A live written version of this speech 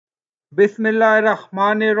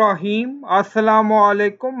Bismillahirrahmanirrahim. Assalamu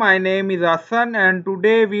alaikum. My name is Hassan and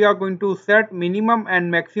today we are going to set minimum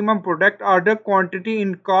and maximum product order quantity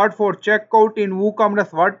in cart for checkout in WooCommerce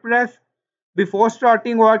WordPress. Before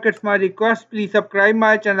starting work, it's my request, please subscribe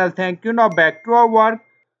my channel. Thank you. Now back to our work.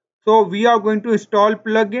 So we are going to install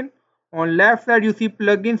plugin. On left side you see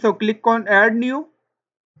plugin, so click on add new.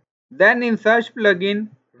 Then in search plugin,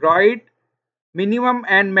 write minimum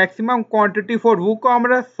and maximum quantity for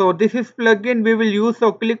WooCommerce. So this is plugin we will use.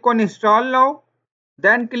 So click on install now.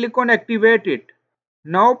 Then click on activate it.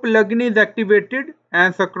 Now plugin is activated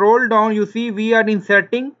and scroll down, you see we are in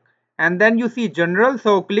setting and then you see general.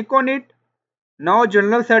 So click on it. Now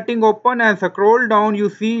general setting open and scroll down, you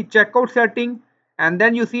see checkout setting and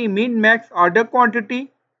then you see min max order quantity,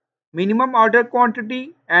 minimum order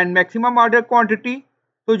quantity and maximum order quantity.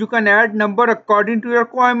 So you can add number according to your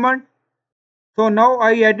requirement. So now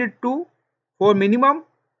I added 2 for minimum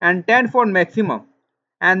and 10 for maximum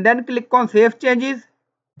and then click on save changes.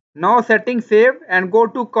 Now setting save and go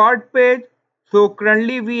to cart page. So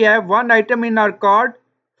currently we have one item in our cart.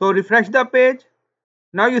 So refresh the page.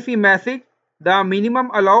 Now you see message, the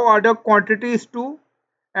minimum allow order quantity is 2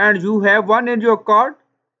 and you have one in your cart.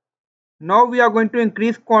 Now we are going to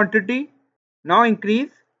increase quantity. Now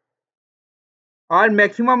increase. Our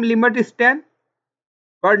maximum limit is 10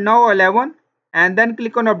 but now 11 and then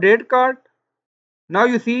click on update cart. Now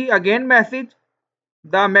you see again message,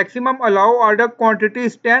 the maximum allow order quantity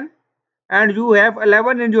is 10 and you have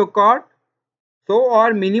 11 in your cart. So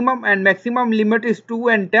our minimum and maximum limit is 2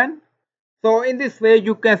 and 10. So in this way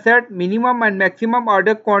you can set minimum and maximum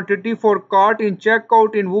order quantity for cart in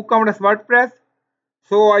checkout in WooCommerce WordPress.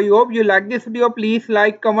 So I hope you like this video. Please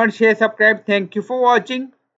like, comment, share, subscribe. Thank you for watching.